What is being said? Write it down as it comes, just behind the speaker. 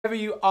Wherever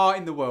you are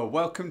in the world,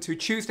 welcome to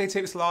Tuesday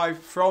Tips Live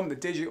from the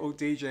Digital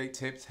DJ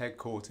Tips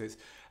headquarters.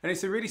 And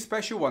it's a really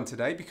special one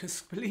today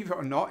because, believe it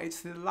or not,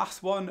 it's the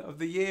last one of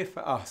the year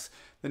for us.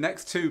 The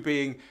next two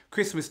being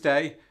Christmas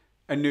Day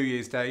and New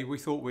Year's Day. We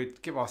thought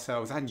we'd give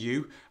ourselves and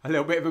you a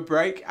little bit of a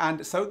break.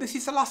 And so this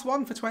is the last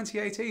one for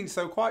 2018.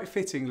 So quite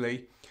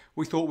fittingly,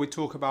 we thought we'd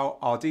talk about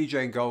our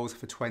DJing goals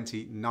for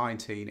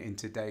 2019 in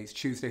today's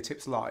Tuesday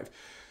Tips Live.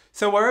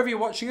 So wherever you're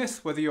watching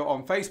us, whether you're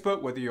on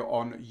Facebook, whether you're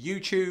on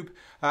YouTube,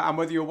 and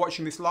whether you're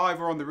watching this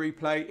live or on the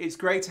replay, it's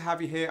great to have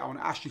you here. I want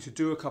to ask you to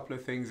do a couple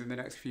of things in the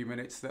next few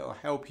minutes that will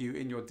help you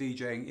in your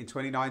DJing in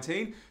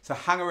 2019. So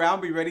hang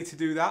around, be ready to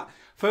do that.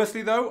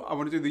 Firstly though, I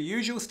want to do the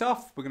usual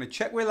stuff. We're going to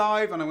check we're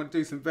live and I'm going to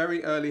do some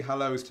very early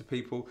hellos to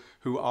people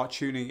who are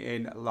tuning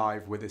in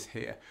live with us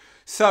here.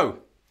 So,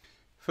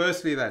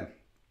 firstly then,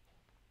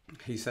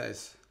 he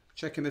says,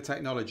 checking the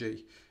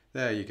technology.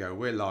 There you go,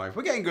 we're live.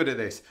 We're getting good at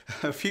this.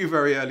 A few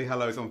very early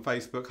hellos on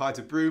Facebook. Hi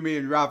to Broomy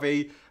and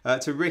Ravi,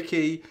 to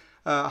Ricky,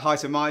 hi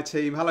to my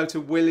team. Hello to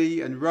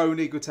Willie and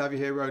Roni, good to have you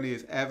here, Roni,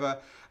 as ever.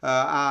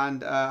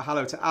 And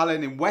hello to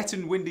Alan in wet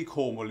and windy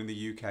Cornwall in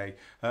the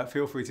UK.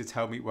 Feel free to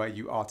tell me where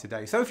you are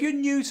today. So if you're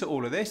new to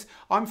all of this,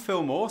 I'm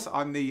Phil Morse.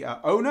 I'm the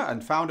owner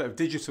and founder of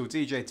Digital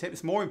DJ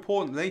Tips. More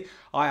importantly,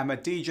 I am a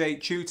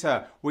DJ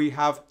tutor. We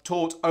have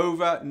taught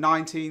over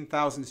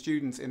 19,000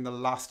 students in the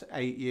last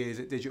 8 years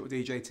at Digital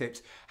DJ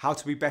Tips how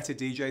to be better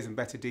DJs and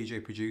better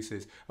DJ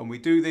producers. And we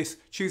do this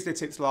Tuesday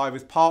Tips Live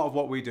as part of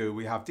what we do.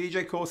 We have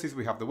DJ courses,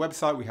 we have the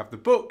website, we have the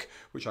book,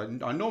 which I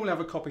normally have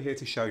a copy here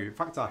to show you. In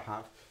fact, I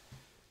have.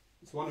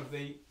 It's one of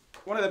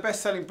the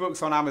best-selling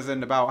books on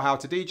Amazon about how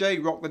to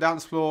DJ, rock the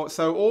dance floor.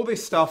 So all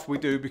this stuff we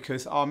do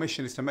because our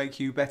mission is to make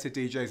you better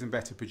DJs and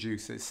better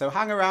producers. So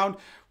hang around.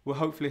 We'll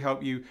hopefully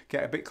help you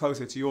get a bit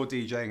closer to your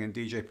DJing and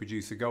DJ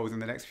producer goals in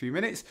the next few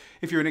minutes.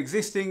 If you're an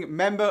existing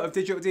member of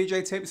Digital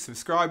DJ Tips,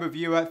 subscriber,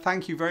 viewer,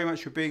 thank you very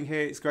much for being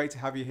here. It's great to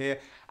have you here.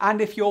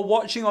 And if you're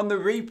watching on the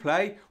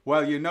replay,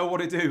 well, you know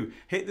what to do.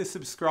 Hit the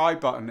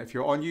subscribe button. If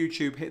you're on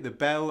YouTube, hit the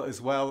bell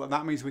as well. And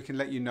that means we can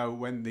let you know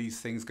when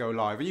these things go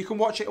live. And you can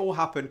watch it all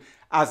happen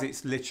as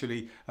it's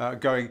literally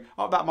going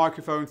up that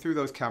microphone, through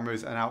those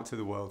cameras and out to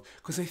the world.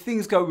 Because if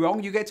things go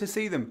wrong, you get to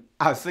see them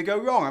as they go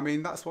wrong. I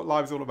mean, that's what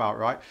life's all about,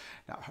 right?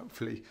 Now,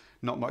 hopefully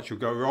not much will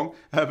go wrong,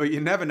 but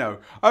you never know.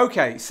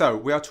 Okay, so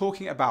we are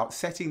talking about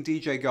setting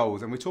DJ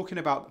goals, and we're talking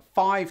about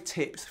 5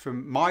 tips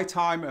from my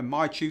time and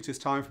my tutors'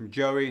 time, from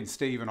Joey and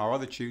Steve and our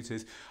other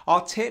tutors.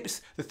 Our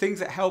tips, the things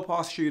that help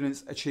our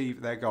students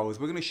achieve their goals.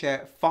 We're going to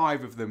share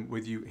 5 of them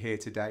with you here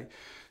today.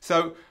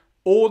 So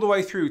all the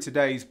way through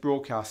today's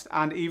broadcast,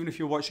 and even if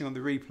you're watching on the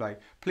replay,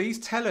 please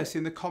tell us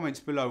in the comments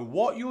below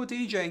what your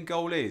DJing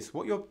goal is,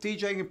 what your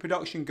DJing and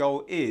production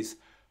goal is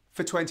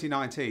for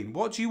 2019.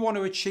 What do you want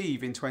to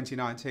achieve in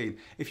 2019?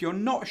 If you're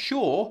not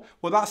sure,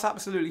 well, that's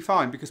absolutely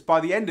fine, because by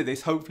the end of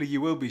this, hopefully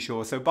you will be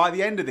sure. So by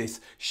the end of this,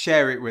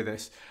 share it with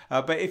us.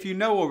 But if you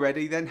know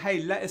already, then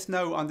hey, let us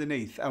know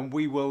underneath, and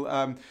we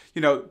will,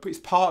 you know, it's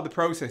part of the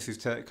process is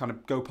to kind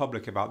of go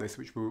public about this,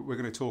 which we're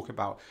going to talk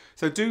about.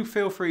 So do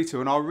feel free to,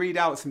 and I'll read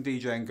out some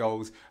DJing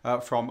goals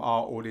from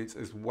our audience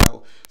as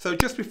well. So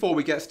just before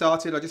we get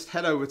started, I'll just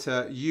head over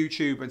to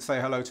YouTube and say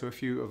hello to a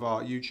few of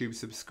our YouTube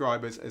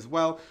subscribers as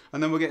well,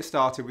 and then we'll get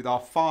started with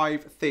our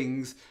 5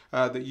 things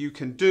that you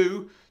can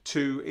do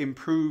to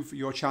improve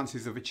your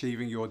chances of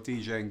achieving your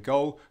DJing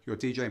goal, your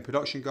DJing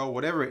production goal,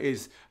 whatever it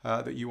is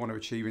that you want to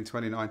achieve in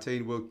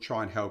 2019. We'll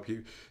try and help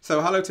you. So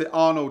hello to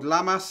Arnold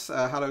Lamas,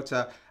 hello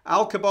to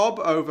Al Kabob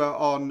over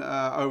on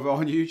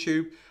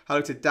YouTube. Hello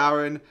to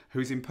Darren,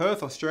 who's in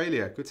Perth,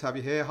 Australia. Good to have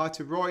you here. Hi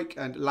to Roik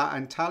and La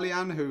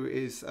Antalian, who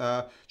is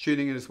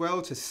tuning in as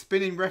well. To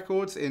Spinning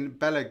Records in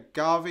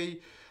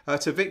Belagavi.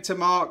 To Victor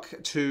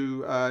Mark,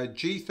 to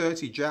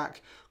G30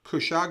 Jack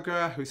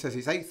Kushagra, who says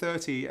it's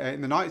 8:30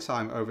 in the night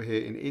time over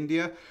here in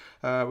India.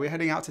 We're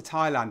heading out to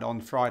Thailand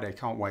on Friday,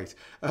 can't wait.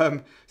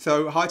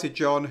 So hi to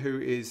John, who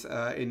is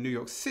in New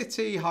York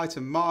City. Hi to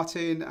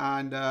Martin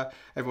and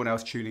everyone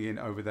else tuning in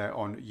over there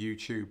on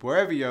YouTube.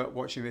 Wherever you're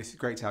watching this, it's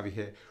great to have you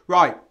here.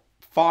 Right,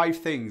 5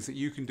 things that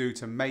you can do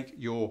to make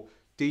your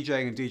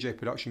DJing and DJ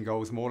production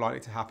goals more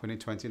likely to happen in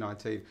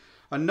 2019.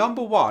 And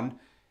number 1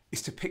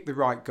 is to pick the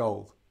right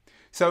goal.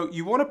 So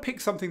you want to pick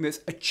something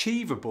that's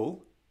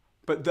achievable,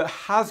 but that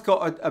has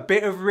got a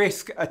bit of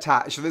risk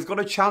attached. So there's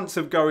got a chance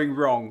of going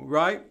wrong,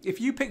 right?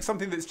 If you pick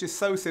something that's just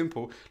so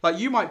simple, like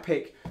you might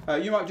pick,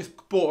 you might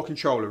just bought a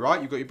controller,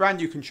 right? You've got your brand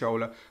new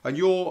controller and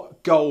your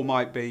goal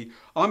might be,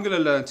 I'm going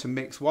to learn to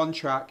mix one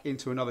track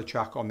into another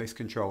track on this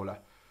controller.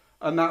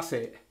 And that's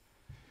it.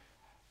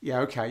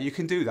 Yeah, okay, you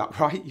can do that,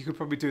 right? You could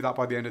probably do that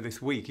by the end of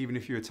this week, even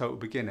if you're a total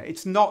beginner.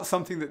 It's not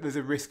something that there's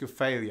a risk of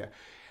failure.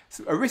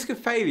 So a risk of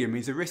failure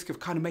means a risk of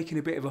kind of making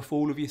a bit of a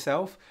fool of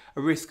yourself,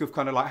 a risk of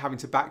kind of like having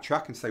to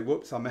backtrack and say,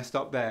 whoops, I messed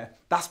up there.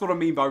 That's what I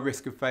mean by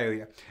risk of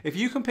failure. If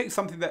you can pick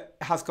something that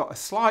has got a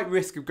slight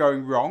risk of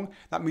going wrong,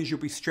 that means you'll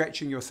be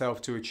stretching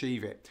yourself to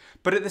achieve it.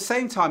 But at the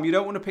same time, you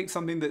don't want to pick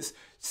something that's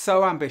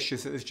so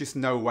ambitious that there's just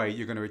no way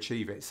you're going to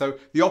achieve it. So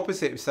the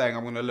opposite of saying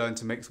I'm going to learn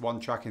to mix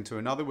one track into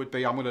another would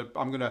be I'm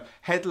going to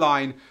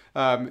headline,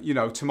 you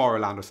know,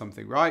 Tomorrowland or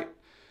something, right?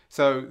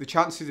 So the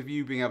chances of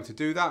you being able to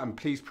do that, and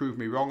please prove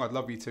me wrong, I'd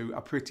love you to,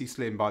 are pretty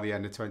slim by the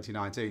end of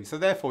 2019. So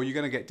therefore, you're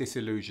going to get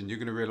disillusioned. You're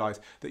going to realize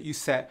that you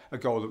set a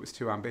goal that was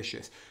too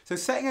ambitious. So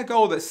setting a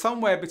goal that's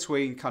somewhere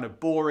between kind of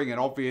boring and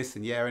obvious,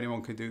 and yeah,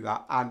 anyone can do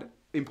that, and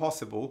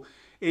impossible,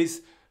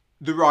 is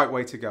the right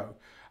way to go.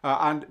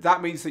 And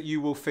that means that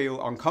you will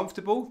feel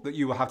uncomfortable, that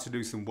you will have to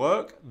do some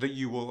work, that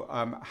you will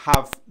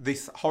have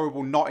this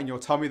horrible knot in your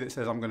tummy that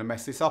says, I'm going to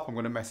mess this up, I'm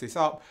going to mess this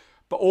up.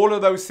 But all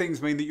of those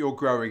things mean that you're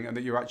growing and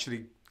that you're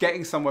actually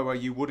getting somewhere where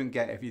you wouldn't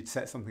get if you'd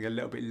set something a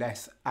little bit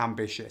less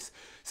ambitious.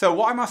 So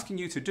what I'm asking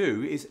you to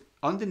do is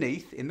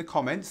underneath in the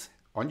comments,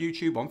 on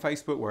YouTube, on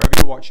Facebook, wherever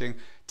you're watching,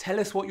 tell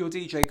us what your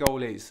DJ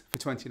goal is for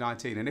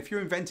 2019. And if you're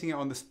inventing it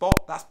on the spot,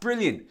 that's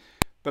brilliant.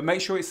 But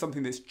make sure it's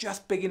something that's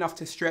just big enough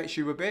to stretch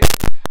you a bit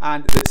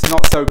and that's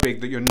not so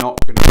big that you're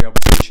not going to be able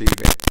to achieve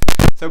it.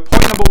 So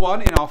point number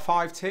 1 in our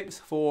 5 tips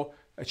for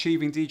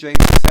achieving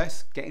DJing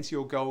success, getting to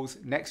your goals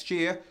next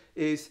year,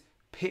 is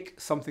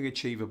pick something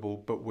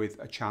achievable but with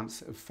a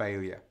chance of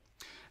failure.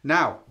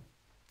 Now,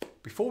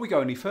 before we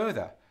go any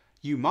further,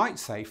 you might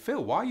say,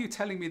 Phil, why are you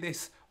telling me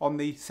this on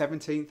the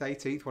 17th,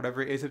 18th,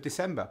 whatever it is of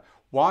December?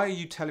 Why are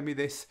you telling me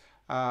this?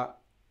 Why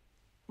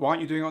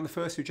aren't you doing it on the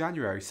 1st of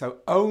January? So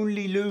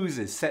only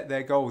losers set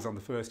their goals on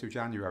the 1st of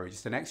January.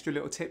 Just an extra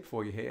little tip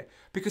for you here.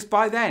 Because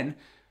by then,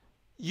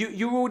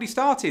 you already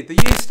started, the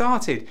year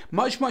started.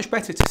 Much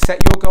better to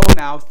set your goal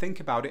now,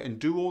 think about it and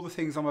do all the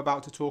things I'm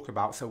about to talk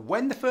about. So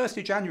when the 1st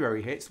of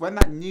January hits, when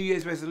that New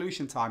Year's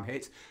resolution time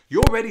hits,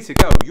 you're ready to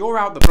go, you're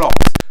out the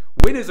blocks.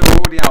 Winners are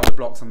already out the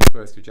blocks on the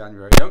 1st of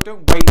January.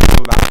 Don't wait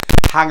until that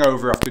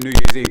hangover after New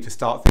Year's Eve to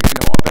start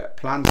thinking, oh, I better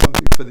plan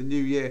something for the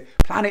new year.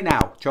 Plan it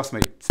now, trust me,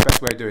 it's the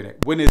best way of doing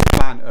it. Winners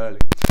plan early.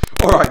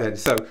 All right then,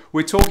 so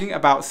we're talking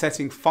about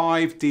setting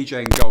 5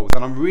 DJing goals,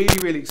 and I'm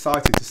really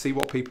excited to see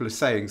what people are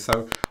saying.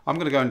 So I'm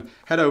going to go and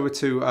head over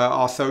to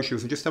our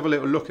socials and just have a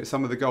little look at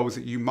some of the goals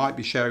that you might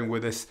be sharing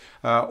with us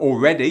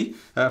already,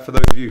 for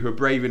those of you who are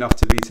brave enough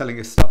to be telling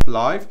us stuff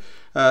live.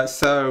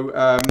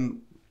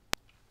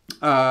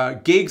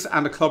 Gigs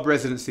and a club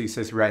residency,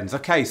 says Renz.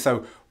 Okay,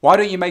 so why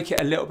don't you make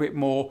it a little bit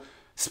more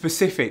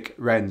specific,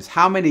 Renz?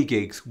 How many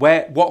gigs?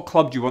 What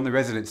club do you want the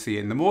residency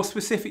in? The more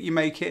specific you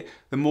make it,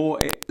 the more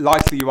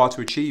likely you are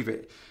to achieve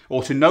it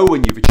or to know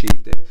when you've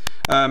achieved it.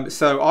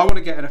 So I want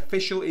to get an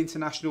official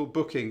international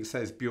booking,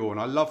 says Bjorn.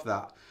 I love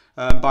that.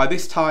 By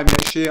this time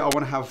next year, I want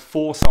to have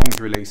 4 songs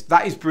released.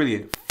 That is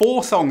brilliant.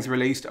 4 songs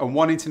released and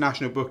 1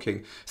 international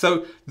booking.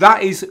 So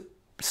that is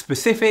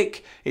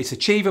specific, it's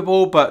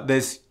achievable, but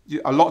there's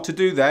a lot to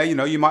do there. You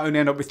know, you might only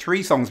end up with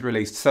 3 songs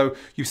released. So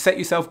you've set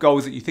yourself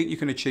goals that you think you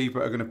can achieve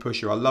but are going to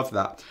push you. I love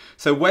that.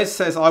 So Wes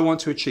says, I want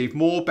to achieve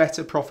more,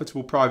 better,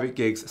 profitable private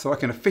gigs so I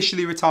can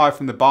officially retire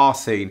from the bar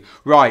scene.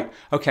 Right,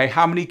 okay,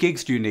 how many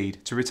gigs do you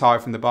need to retire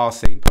from the bar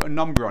scene? Put a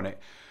number on it.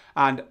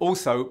 And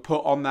also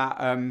put on that,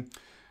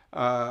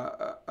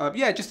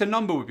 yeah, just a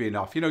number would be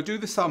enough. You know, do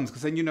the sums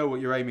because then you know what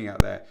you're aiming at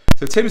there.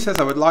 So Tim says,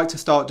 I would like to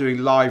start doing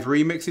live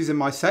remixes in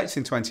my sets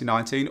in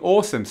 2019.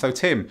 Awesome. So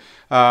Tim,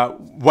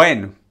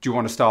 when do you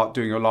want to start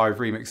doing your live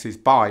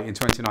remixes by in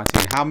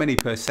 2019? How many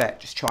per set?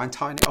 Just try and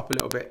tighten it up a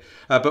little bit.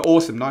 But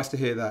awesome. Nice to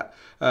hear that.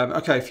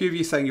 Okay, a few of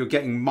you saying you're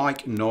getting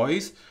mic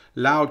noise,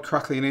 loud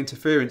crackling and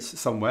interference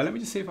somewhere. Let me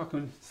just see if I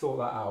can sort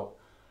that out.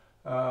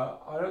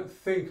 I don't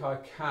think I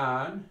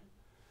can.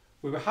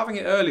 We were having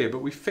it earlier,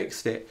 but we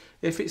fixed it.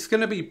 If it's going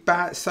to be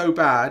bad, so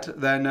bad,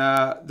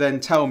 then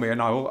tell me,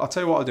 and I'll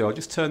tell you what I'll do. I'll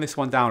just turn this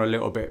one down a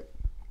little bit.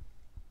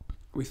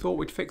 We thought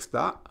we'd fixed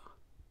that.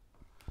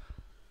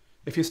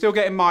 If you're still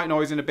getting mic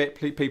noise in a bit,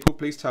 people,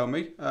 please tell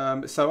me.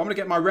 So I'm going to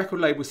get my record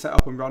label set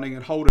up and running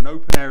and hold an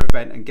open air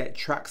event and get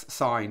tracks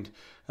signed,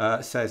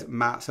 says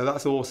Matt. So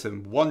that's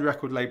awesome. 1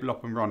 record label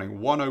up and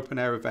running, 1 open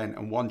air event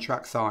and 1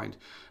 track signed.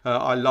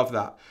 I love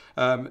that.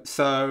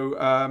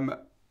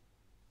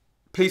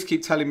 Please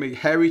keep telling me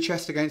hairy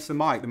chest against the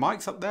mic. The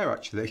mic's up there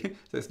actually,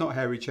 so it's not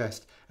hairy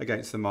chest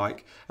against the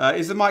mic.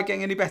 Is the mic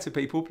getting any better,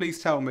 people? Please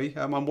tell me.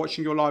 I'm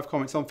watching your live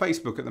comments on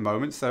Facebook at the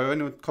moment, so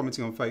anyone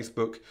commenting on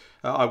Facebook,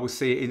 I will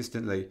see it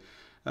instantly.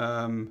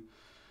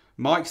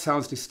 Mic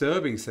sounds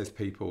disturbing, says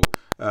people.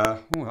 Oh,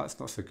 that's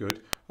not so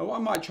good. What I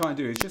might try and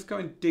do is just go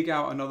and dig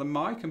out another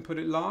mic and put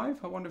it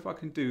live. I wonder if I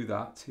can do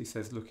that, he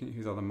says, looking at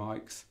his other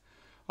mics.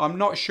 I'm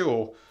not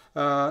sure.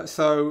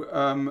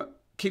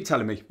 Keep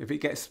telling me. If it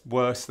gets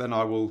worse, then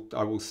I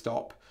will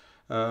stop.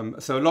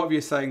 So a lot of you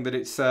are saying that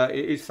it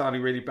is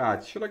sounding really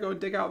bad. Should I go and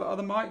dig out the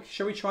other mic?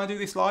 Shall we try and do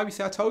this live? You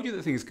see, I told you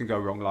that things can go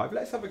wrong live.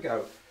 Let's have a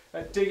go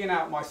at digging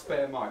out my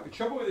spare mic. The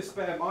trouble with the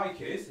spare mic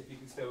is, if you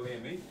can still hear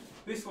me,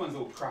 this one's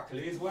all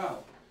crackly as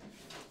well.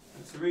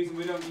 That's the reason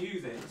we don't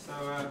use it. So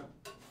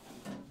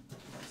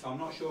I'm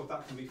not sure if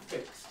that can be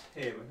fixed.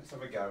 Here, let's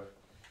have a go.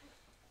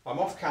 I'm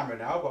off camera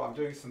now, but I'm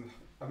doing some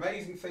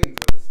amazing things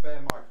with a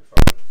spare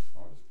microphone.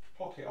 I'll just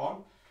pop it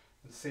on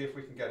and see if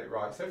we can get it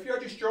right. So if you're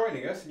just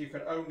joining us and you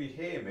can only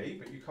hear me,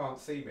 but you can't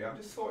see me, I'm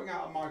just sorting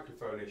out a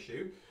microphone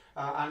issue.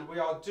 And we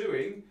are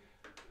doing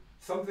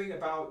something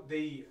about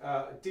the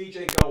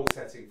DJ goal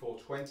setting for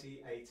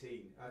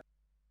 2018.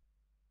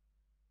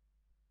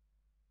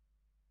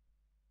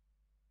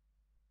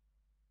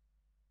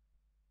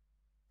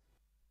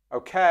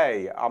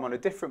 Okay, I'm on a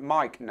different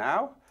mic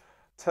now.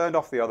 Turned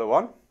off the other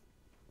one.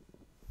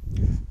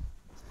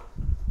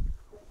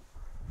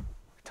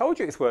 Told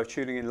you it's worth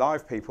tuning in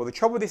live, people. The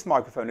trouble with this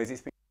microphone is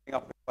it's been going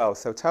up as well.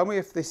 So tell me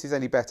if this is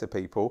any better,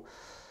 people.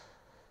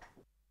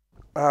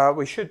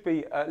 We should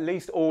be at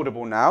least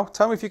audible now.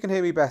 Tell me if you can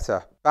hear me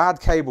better.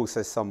 Bad cable,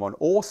 says someone.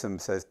 Awesome,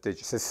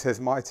 says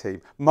my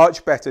team.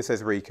 Much better,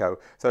 says Rico.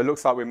 So it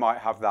looks like we might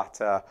have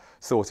that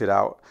sorted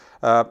out.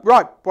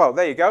 Right, well,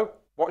 there you go.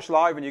 Watch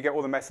live and you get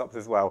all the mess ups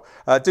as well.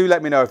 Do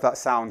let me know if that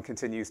sound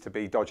continues to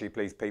be dodgy,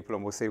 please, people,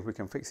 and we'll see if we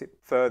can fix it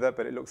further,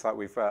 but it looks like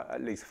we've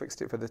at least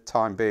fixed it for the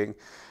time being.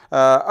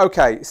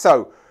 Okay,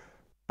 so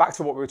back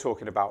to what we were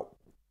talking about.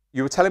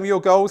 You were telling me your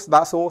goals.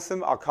 That's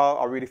awesome.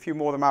 I'll read a few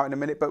more of them out in a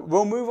minute, but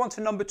we'll move on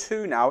to number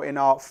 2 now in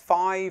our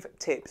 5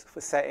 tips for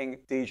setting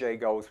DJ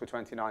goals for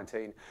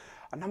 2019.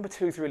 And number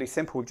 2 is really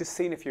simple. We've just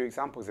seen a few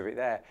examples of it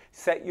there.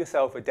 Set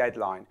yourself a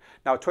deadline.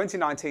 Now,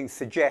 2019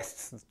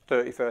 suggests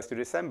 31st of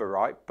December,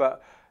 right?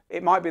 But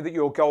it might be that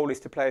your goal is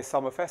to play a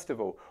summer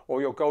festival, or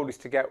your goal is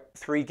to get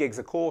 3 gigs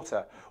a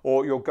quarter,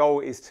 or your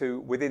goal is to,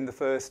 within the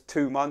first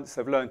 2 months,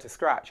 have learned to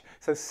scratch.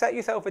 So set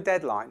yourself a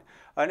deadline.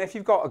 And if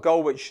you've got a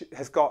goal which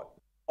has got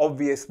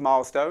obvious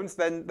milestones,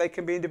 then they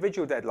can be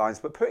individual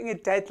deadlines, but putting a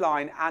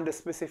deadline and a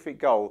specific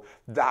goal,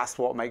 that's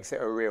what makes it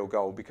a real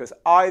goal, because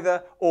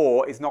either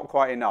or is not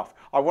quite enough.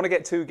 I want to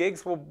get 2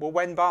 gigs, well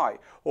when by?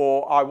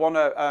 Or I want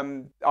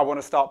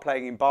to start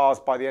playing in bars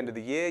by the end of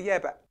the year, yeah,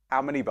 but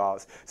how many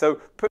bars? So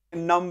putting a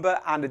number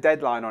and a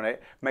deadline on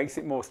it makes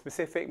it more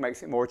specific,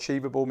 makes it more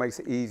achievable, makes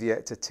it easier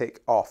to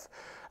tick off.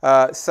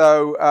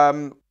 So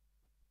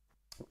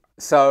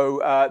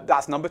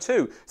that's number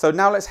 2. So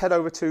now let's head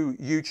over to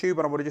YouTube,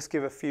 and I want to just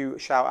give a few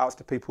shout outs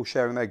to people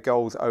sharing their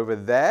goals over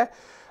there.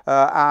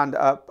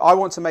 I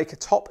want to make a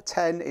top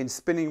 10 in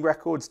spinning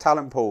records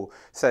talent pool,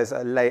 says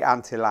Le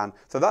Antilan.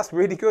 So that's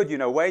really good, you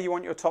know, where you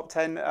want your top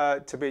 10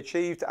 to be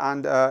achieved,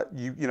 and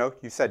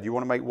you said you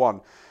want to make 1.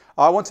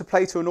 I want to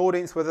play to an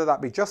audience, whether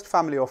that be just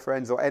family or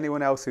friends or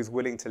anyone else who's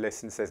willing to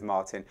listen, says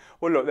Martin.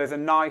 Well, look, there's a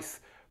nice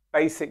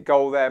basic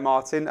goal there,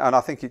 Martin, and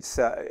I think it's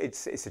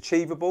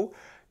achievable.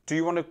 Do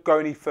you want to go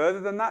any further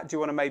than that? Do you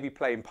want to maybe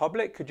play in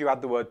public? Could you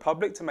add the word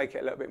public to make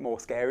it a little bit more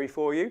scary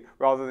for you,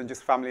 rather than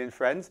just family and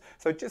friends?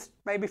 So just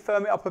maybe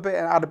firm it up a bit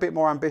and add a bit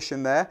more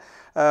ambition there.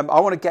 I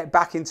want to get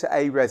back into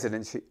a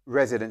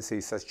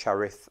residency, says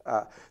Charith.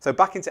 So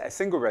back into a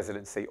single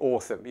residency,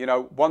 awesome. You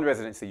know, 1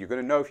 residency, you're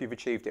going to know if you've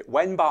achieved it.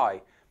 When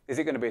by? Is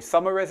it going to be a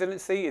summer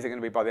residency? Is it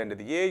going to be by the end of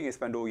the year? You're going to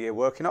spend all year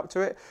working up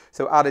to it.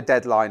 So add a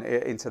deadline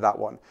into that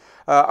one.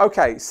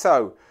 Okay,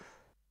 so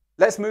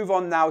let's move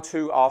on now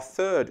to our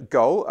 3rd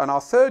goal. And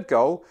our 3rd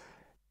goal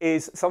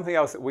is something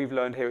else that we've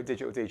learned here at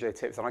Digital DJ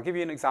Tips. And I'll give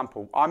you an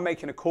example. I'm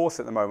making a course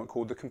at the moment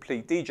called the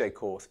Complete DJ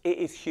course. It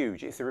is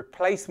huge. It's a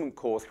replacement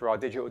course for our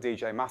Digital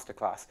DJ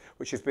Masterclass,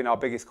 which has been our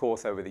biggest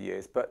course over the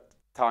years. But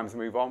times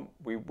move on,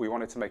 we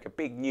wanted to make a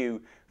big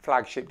new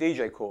flagship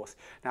DJ course.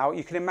 Now,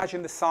 you can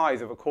imagine the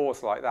size of a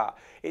course like that.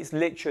 It's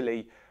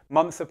literally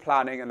months of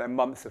planning and then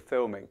months of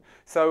filming.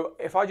 So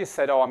if I just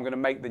said, oh, I'm going to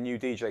make the new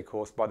DJ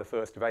course by the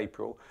 1st of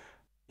April,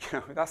 you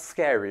know, that's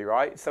scary,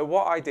 right? So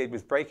what I did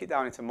was break it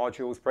down into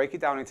modules, break it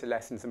down into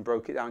lessons, and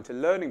broke it down into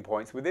learning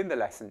points within the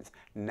lessons.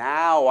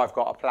 Now I've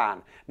got a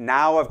plan.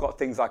 Now I've got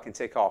things I can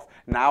tick off.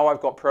 Now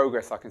I've got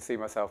progress I can see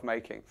myself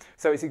making.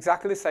 So it's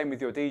exactly the same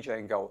with your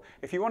DJing goal.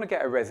 If you want to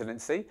get a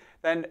residency,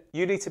 then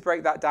you need to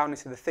break that down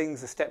into the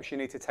things, the steps you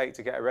need to take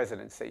to get a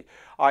residency.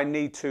 I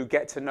need to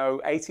get to know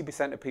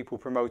 80% of people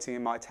promoting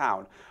in my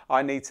town.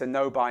 I need to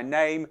know by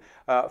name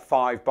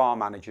 5 bar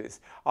managers.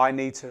 I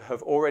need to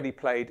have already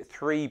played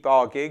 3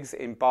 bar gigs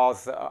in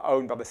bars that are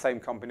owned by the same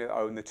company that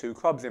own the 2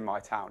 clubs in my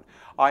town.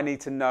 I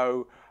need to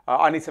know,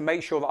 I need to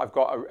make sure that I've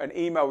got an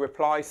email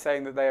reply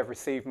saying that they have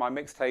received my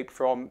mixtape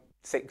from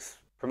 6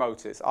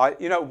 promoters.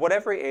 You know,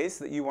 whatever it is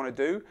that you want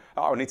to do,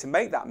 I need to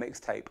make that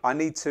mixtape. I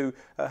need to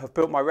have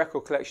built my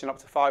record collection up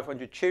to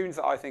 500 tunes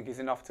that I think is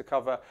enough to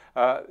cover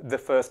the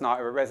first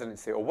night of a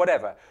residency or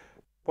whatever.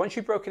 Once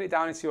you've broken it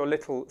down into your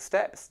little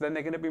steps, then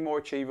they're going to be more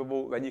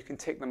achievable, then you can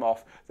tick them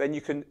off, then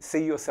you can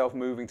see yourself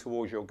moving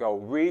towards your goal.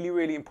 Really,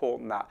 really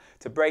important that,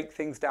 to break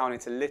things down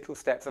into little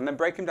steps and then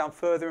break them down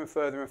further and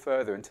further and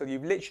further until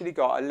you've literally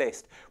got a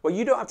list where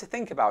you don't have to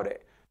think about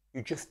it.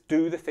 You just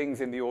do the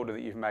things in the order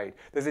that you've made.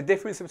 There's a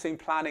difference between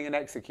planning and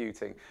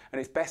executing, and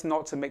it's best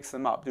not to mix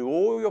them up. Do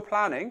all your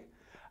planning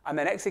and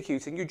then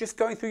executing, you're just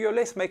going through your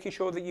list, making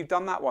sure that you've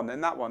done that one,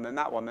 then that one, then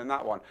that one, then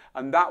that one.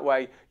 And that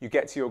way you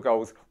get to your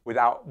goals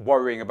without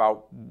worrying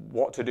about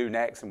what to do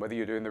next and whether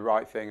you're doing the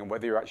right thing and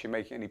whether you're actually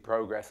making any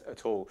progress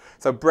at all.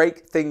 So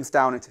break things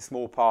down into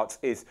small parts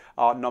is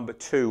our number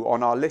 2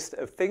 on our list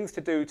of things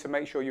to do to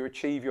make sure you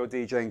achieve your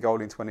DJing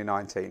goal in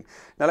 2019.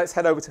 Now let's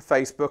head over to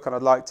Facebook, and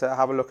I'd like to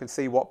have a look and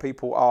see what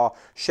people are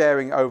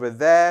sharing over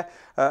there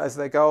as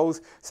their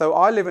goals. So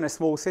I live in a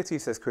small city,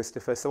 says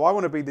Christopher, so I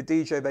want to be the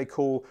DJ they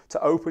call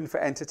to open for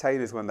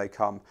entertainers when they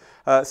come.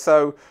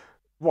 So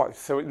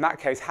in that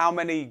case, how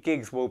many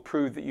gigs will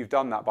prove that you've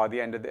done that by the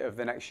end of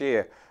the next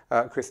year,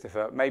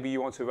 Christopher? Maybe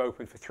you want to have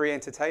opened for 3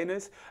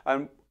 entertainers,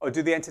 or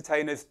do the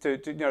entertainers, do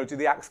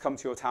the acts come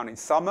to your town in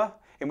summer?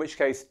 In which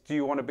case, do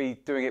you want to be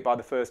doing it by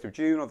the 1st of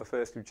June or the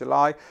 1st of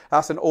July?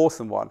 That's an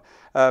awesome one.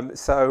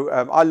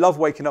 I love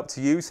waking up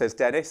to you, says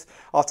Dennis.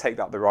 I'll take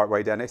that the right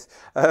way, Dennis.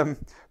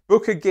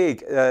 Book a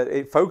gig.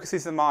 It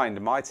focuses the mind.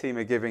 My team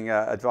are giving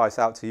advice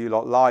out to you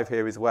lot live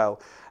here as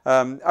well.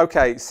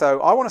 Okay,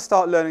 so I want to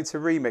start learning to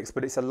remix,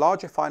 but it's a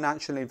larger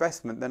financial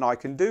investment than I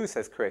can do,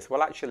 says Chris.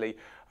 Well, actually,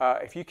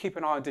 if you keep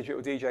an eye on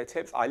Digital DJ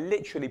Tips, I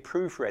literally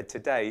proofread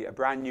today a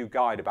brand new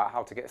guide about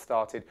how to get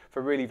started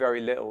for really very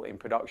little in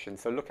production.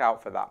 So look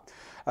out for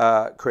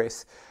that,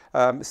 Chris.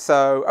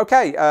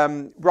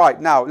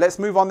 Right, now let's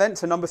move on then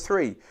to number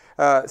 3.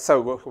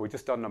 We've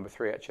just done number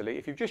 3 actually.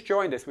 If you've just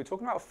joined us, we're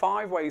talking about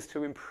 5 ways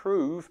to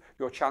improve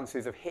your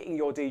chances of hitting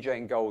your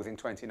DJing goals in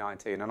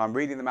 2019. And I'm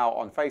reading them out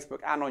on Facebook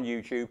and on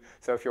YouTube.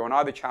 So if you're on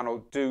either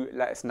channel, do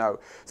let us know.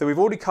 So we've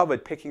already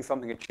covered picking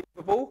something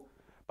achievable,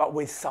 but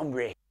with some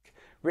risk.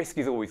 Risk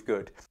is always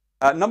good.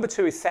 Number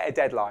 2 is set a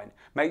deadline.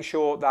 Make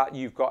sure that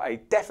you've got a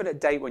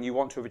definite date when you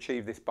want to have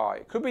achieved this by.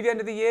 It could be the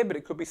end of the year, but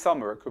it could be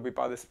summer, it could be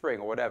by the spring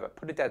or whatever.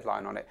 Put a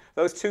deadline on it.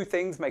 Those 2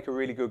 things make a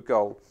really good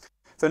goal.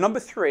 So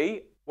number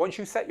 3, once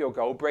you set your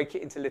goal, break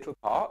it into little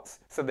parts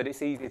so that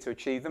it's easier to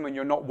achieve them and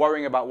you're not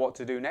worrying about what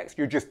to do next,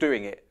 you're just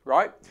doing it,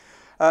 right?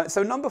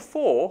 So number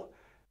 4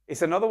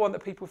 is another one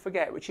that people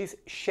forget, which is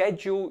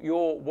schedule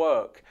your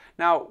work.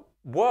 Now,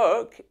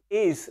 work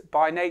is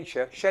by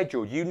nature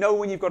scheduled. You know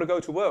when you've got to go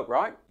to work,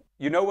 right?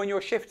 You know when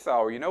your shifts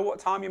are, you know what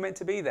time you're meant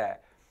to be there.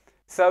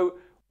 So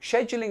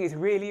scheduling is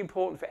really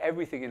important for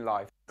everything in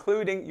life,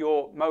 including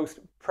your most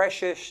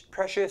precious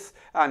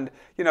and,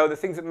 the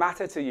things that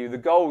matter to you, the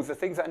goals, the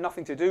things that have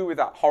nothing to do with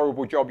that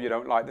horrible job you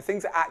don't like, the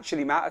things that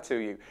actually matter to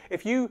you.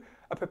 If you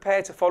are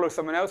prepared to follow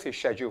someone else's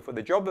schedule for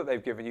the job that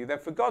they've given you, then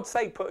for God's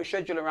sake, put a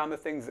schedule around the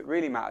things that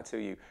really matter to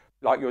you,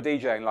 like your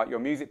DJing, like your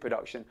music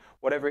production,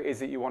 whatever it is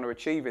that you want to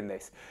achieve in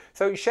this.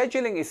 So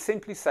scheduling is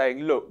simply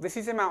saying, look, this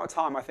is the amount of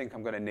time I think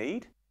I'm going to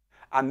need.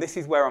 And this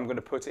is where I'm going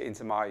to put it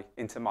into my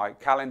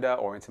calendar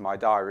or into my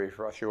diary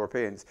for us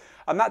Europeans.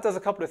 And that does a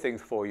couple of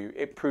things for you.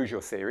 It proves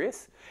you're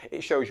serious.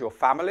 It shows your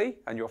family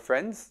and your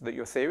friends that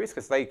you're serious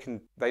because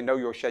they know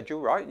your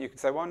schedule, right? You can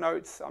say, well, no,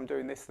 I'm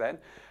doing this then.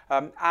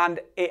 And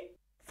it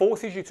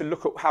forces you to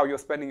look at how you're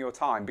spending your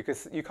time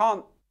because you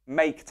can't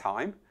make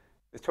time.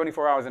 There's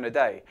 24 hours in a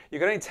day. You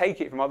can only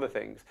take it from other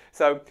things.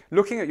 So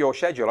looking at your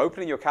schedule,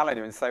 opening your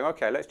calendar and saying,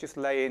 okay, let's just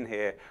lay in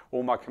here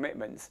all my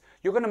commitments.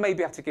 You're going to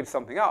maybe have to give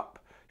something up.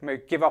 You may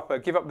give up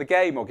the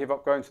game or give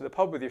up going to the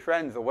pub with your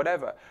friends or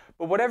whatever.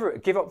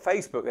 But give up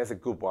Facebook, there's a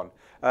good one.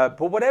 But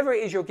whatever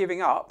it is you're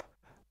giving up,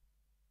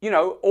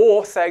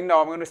 or saying, no,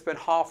 I'm going to spend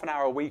half an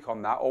hour a week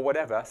on that or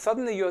whatever,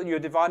 suddenly you're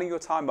dividing your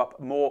time up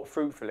more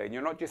fruitfully and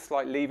you're not just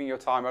like leaving your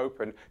time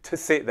open to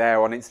sit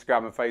there on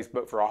Instagram and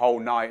Facebook for a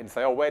whole night and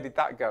say, oh, where did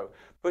that go?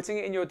 Putting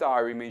it in your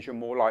diary means you're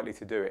more likely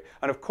to do it.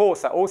 And of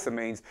course, that also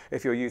means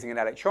if you're using an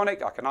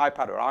electronic, like an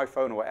iPad or an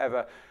iPhone or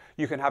whatever,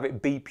 you can have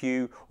it beep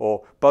you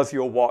or buzz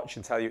your watch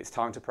and tell you it's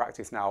time to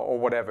practice now or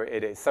whatever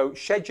it is. So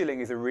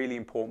scheduling is a really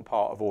important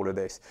part of all of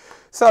this.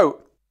 So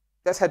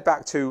let's head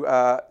back to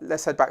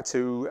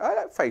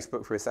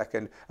Facebook for a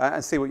second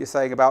and see what you're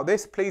saying about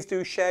this. Please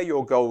do share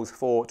your goals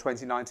for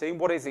 2019.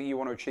 What is it you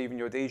want to achieve in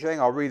your DJing?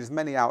 I'll read as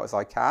many out as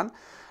I can.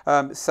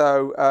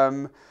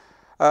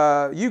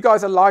 You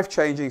guys are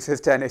life-changing,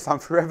 says Dennis. I'm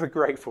forever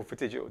grateful for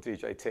Digital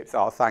DJ Tips.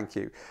 Oh, thank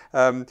you.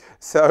 A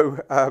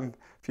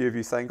few of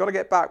you saying, got to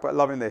get back, but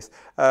loving this.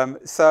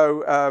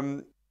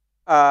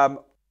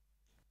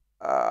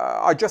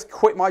 I just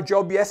quit my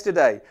job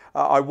yesterday.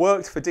 I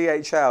worked for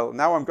DHL.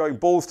 Now I'm going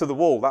balls to the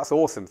wall. That's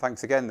awesome.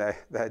 Thanks again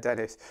there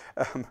Dennis.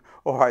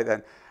 All right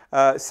then.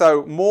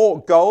 So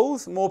more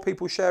goals, more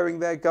people sharing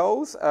their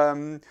goals.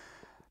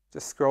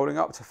 Just scrolling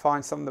up to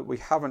find some that we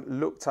haven't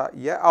looked at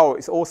yet. Oh,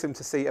 it's awesome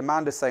to see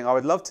Amanda saying, I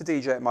would love to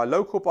DJ at my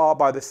local bar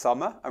by the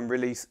summer and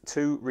release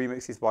 2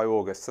 remixes by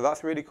August. So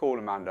that's really cool,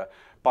 Amanda.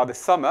 By the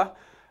summer,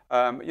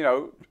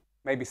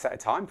 maybe set a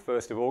time,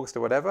 1st of August or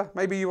whatever.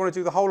 Maybe you want to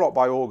do the whole lot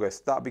by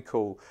August. That'd be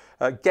cool.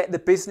 Get the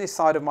business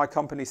side of my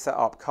company set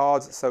up,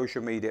 cards,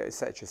 social media,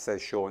 etc.,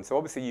 says Sean. So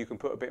obviously you can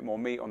put a bit more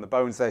meat on the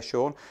bones there,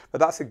 Sean, but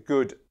that's a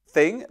good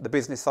thing, the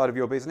business side of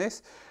your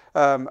business.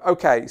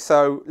 Okay,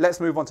 so let's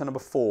move on to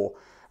number 4.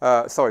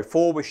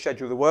 4 was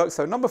schedule the work.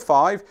 So number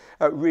 5,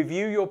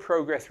 review your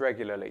progress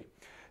regularly.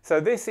 So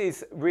this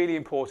is really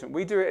important.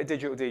 We do it at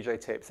Digital DJ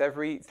Tips.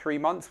 Every 3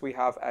 months we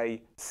have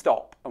a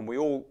stop and we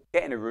all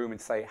get in a room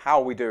and say,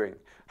 how are we doing?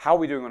 How are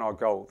we doing on our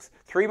goals?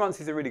 3 months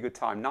is a really good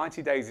time.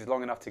 90 days is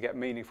long enough to get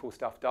meaningful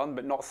stuff done,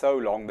 but not so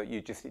long that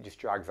it just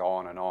drags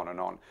on and on and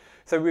on.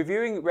 So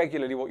reviewing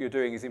regularly what you're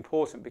doing is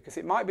important, because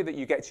it might be that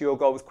you get to your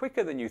goals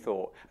quicker than you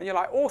thought. And you're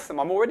like, awesome,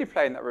 I'm already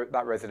playing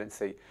that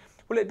residency.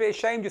 Well, it'd be a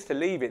shame just to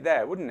leave it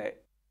there, wouldn't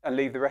it? And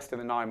leave the rest of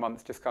the 9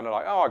 months just kind of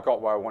like, oh, I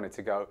got where I wanted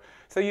to go.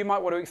 So you might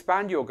want to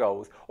expand your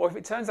goals. Or if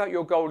it turns out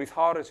your goal is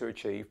harder to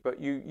achieve,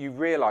 but you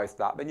realise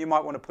that, then you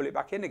might want to pull it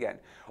back in again.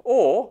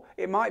 Or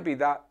it might be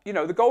that, you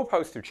know, the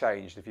goalposts have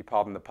changed, if you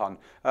pardon the pun.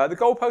 The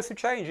goalposts have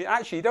changed.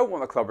 Actually, you don't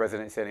want the club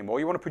residency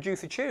anymore. You want to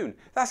produce a tune.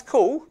 That's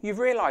cool. You've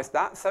realised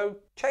that. So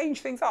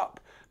change things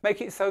up.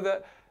 Make it so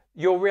that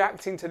you're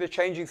reacting to the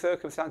changing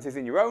circumstances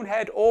in your own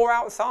head or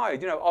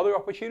outside. You know, other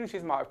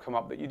opportunities might have come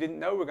up that you didn't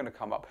know were going to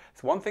come up.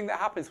 It's one thing that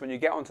happens when you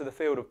get onto the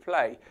field of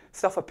play.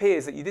 Stuff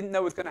appears that you didn't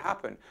know was going to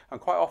happen,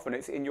 and quite often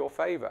it's in your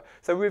favour.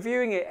 So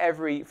reviewing it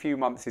every few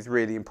months is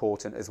really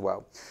important as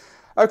well.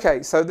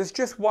 Okay, so there's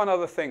just one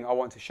other thing I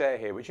want to share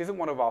here, which isn't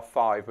one of our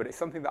 5, but it's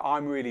something that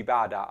I'm really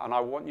bad at, and I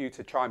want you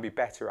to try and be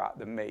better at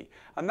than me.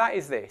 And that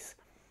is this.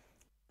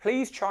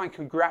 Please try and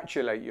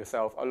congratulate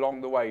yourself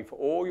along the way for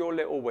all your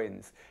little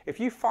wins. If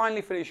you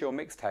finally finish your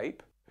mixtape,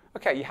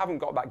 okay, you haven't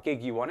got that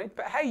gig you wanted,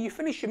 but hey, you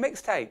finished your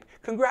mixtape.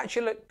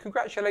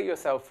 Congratulate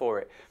yourself for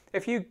it.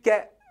 If you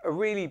get a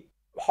really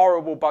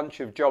horrible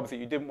bunch of jobs that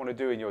you didn't want to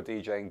do in your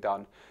DJing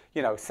done,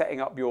 you know,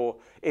 setting up your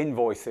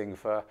invoicing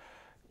for,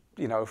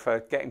 you know,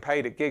 for getting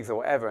paid at gigs or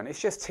whatever, and it's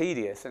just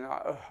tedious, and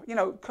you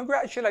know,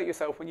 congratulate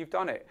yourself when you've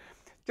done it.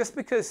 Just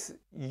because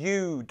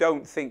you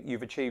don't think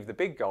you've achieved the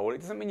big goal, it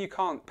doesn't mean you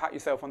can't pat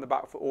yourself on the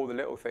back for all the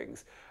little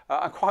things.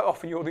 And quite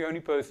often you're the only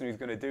person who's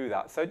going to do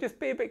that. So just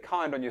be a bit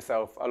kind on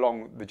yourself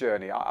along the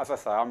journey. As I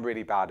say, I'm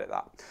really bad at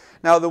that.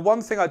 Now, the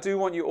one thing I do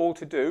want you all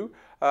to do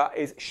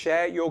is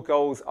share your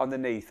goals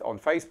underneath on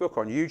Facebook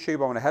or on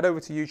YouTube. I want to head over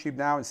to YouTube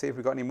now and see if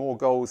we've got any more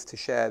goals to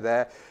share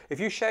there. If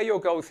you share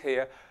your goals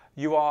here,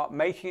 you are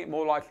making it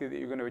more likely that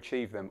you're going to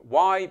achieve them.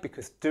 Why?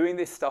 Because doing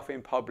this stuff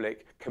in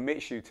public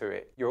commits you to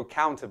it. You're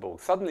accountable.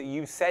 Suddenly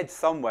you said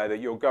somewhere that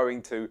you're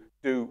going to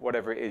do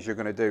whatever it is you're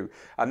going to do.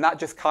 And that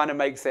just kind of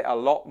makes it a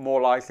lot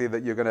more likely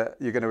that you're going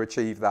to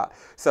achieve that.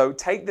 So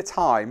take the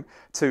time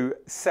to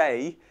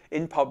say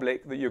in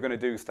public that you're going to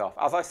do stuff.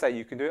 As I say,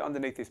 you can do it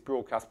underneath this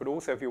broadcast, but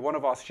also if you're one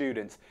of our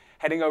students,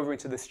 heading over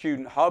into the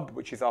Student Hub,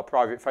 which is our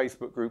private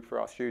Facebook group for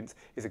our students,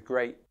 is a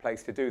great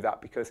place to do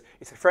that, because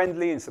it's a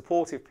friendly and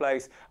supportive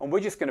place, and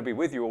we're just going to be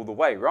with you all the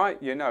way,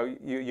 right? You know,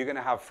 you're going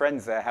to have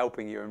friends there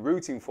helping you and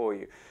rooting for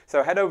you.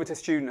 So head over to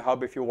Student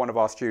Hub if you're one of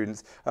our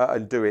students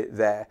and do it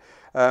there.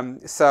 You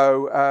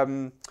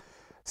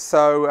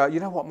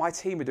know what, my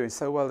team are doing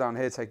so well down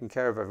here taking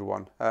care of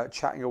everyone,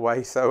 chatting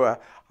away, so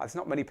there's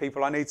not many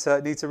people I need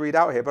to read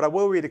out here, but I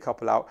will read a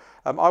couple out.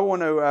 I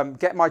want to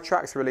get my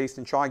tracks released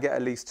and try and get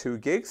at least 2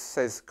 gigs,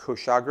 says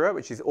Kushagra,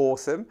 which is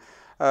awesome.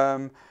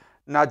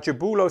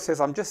 Najabulo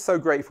says, I'm just so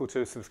grateful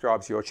to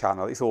subscribe to your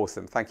channel. It's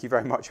awesome. Thank you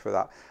very much for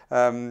that.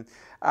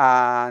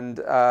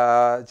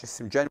 Just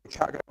some general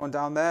chat going on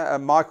down there.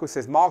 Michael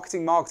says,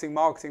 marketing,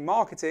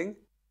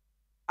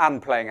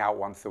 and playing out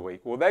once a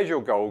week. Well, there's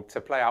your goal, to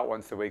play out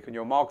once a week, and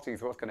your marketing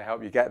is what's going to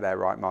help you get there,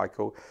 right,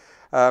 Michael?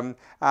 And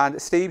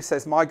Steve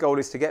says, my goal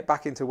is to get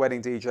back into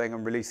wedding DJing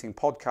and releasing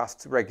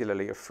podcasts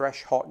regularly of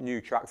fresh, hot, new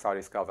tracks I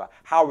discover.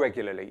 How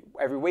regularly?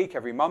 Every week,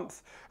 every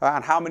month?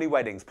 And how many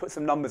weddings? Put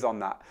some numbers on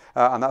that.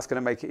 And that's going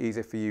to make it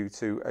easier for you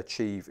to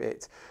achieve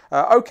it.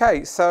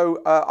 Okay,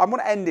 so I'm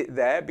going to end it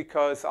there,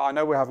 because I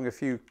know we're having a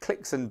few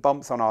clicks and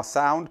bumps on our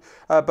sound.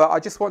 But I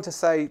just want to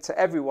say to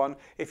everyone,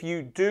 if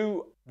you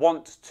do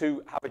want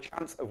to have a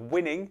chance of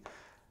winning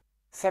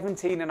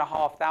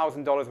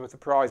 $17,500 worth of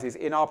prizes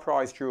in our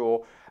prize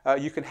draw,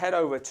 you can head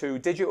over to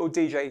Digital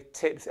DJ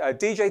Tips,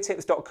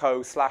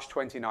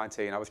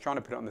 djtips.co/2019. I was trying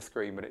to put it on the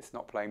screen, but it's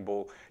not playing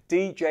ball.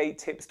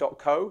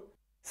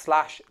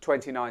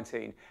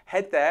 djtips.co/2019.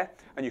 Head there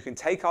and you can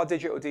take our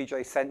Digital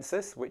DJ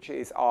census, which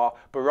is our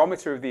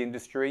barometer of the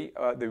industry.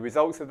 The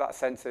results of that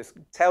census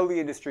tell the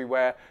industry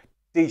where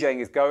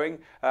DJing is going,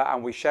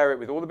 and we share it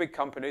with all the big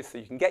companies, so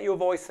you can get your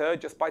voice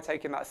heard just by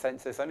taking that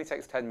census. It only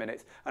takes 10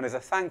 minutes, and as a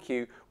thank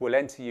you, we'll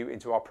enter you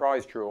into our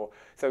prize draw.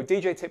 So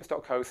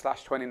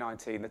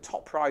djtips.co/2019, the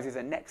top prize is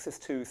a Nexus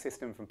 2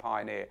 system from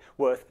Pioneer,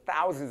 worth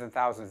thousands and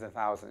thousands and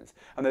thousands.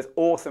 And there's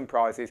awesome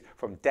prizes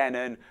from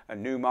Denon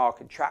and Newmark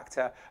and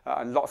Tractor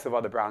and lots of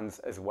other brands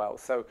as well.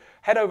 So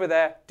head over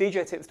there,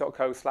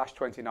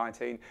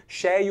 djtips.co/2019,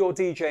 share your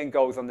DJing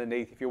goals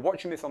underneath. If you're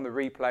watching this on the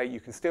replay,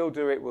 you can still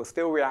do it. We'll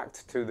still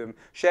react to them.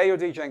 Share your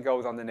DJing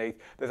goals underneath.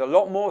 There's a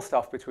lot more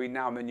stuff between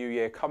now and the new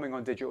year coming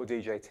on Digital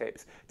DJ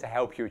Tips to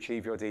help you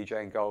achieve your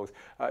DJing goals.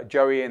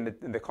 Joey and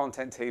the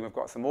content team have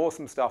got some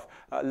awesome stuff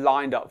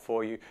lined up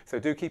for you. So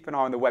do keep an eye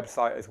on the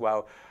website as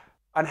well.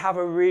 And have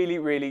a really,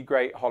 really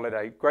great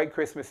holiday. Great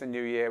Christmas and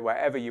New Year,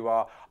 wherever you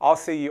are. I'll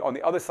see you on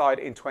the other side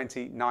in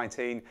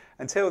 2019.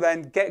 Until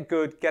then, get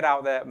good, get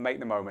out there, make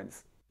the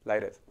moments.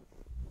 Later.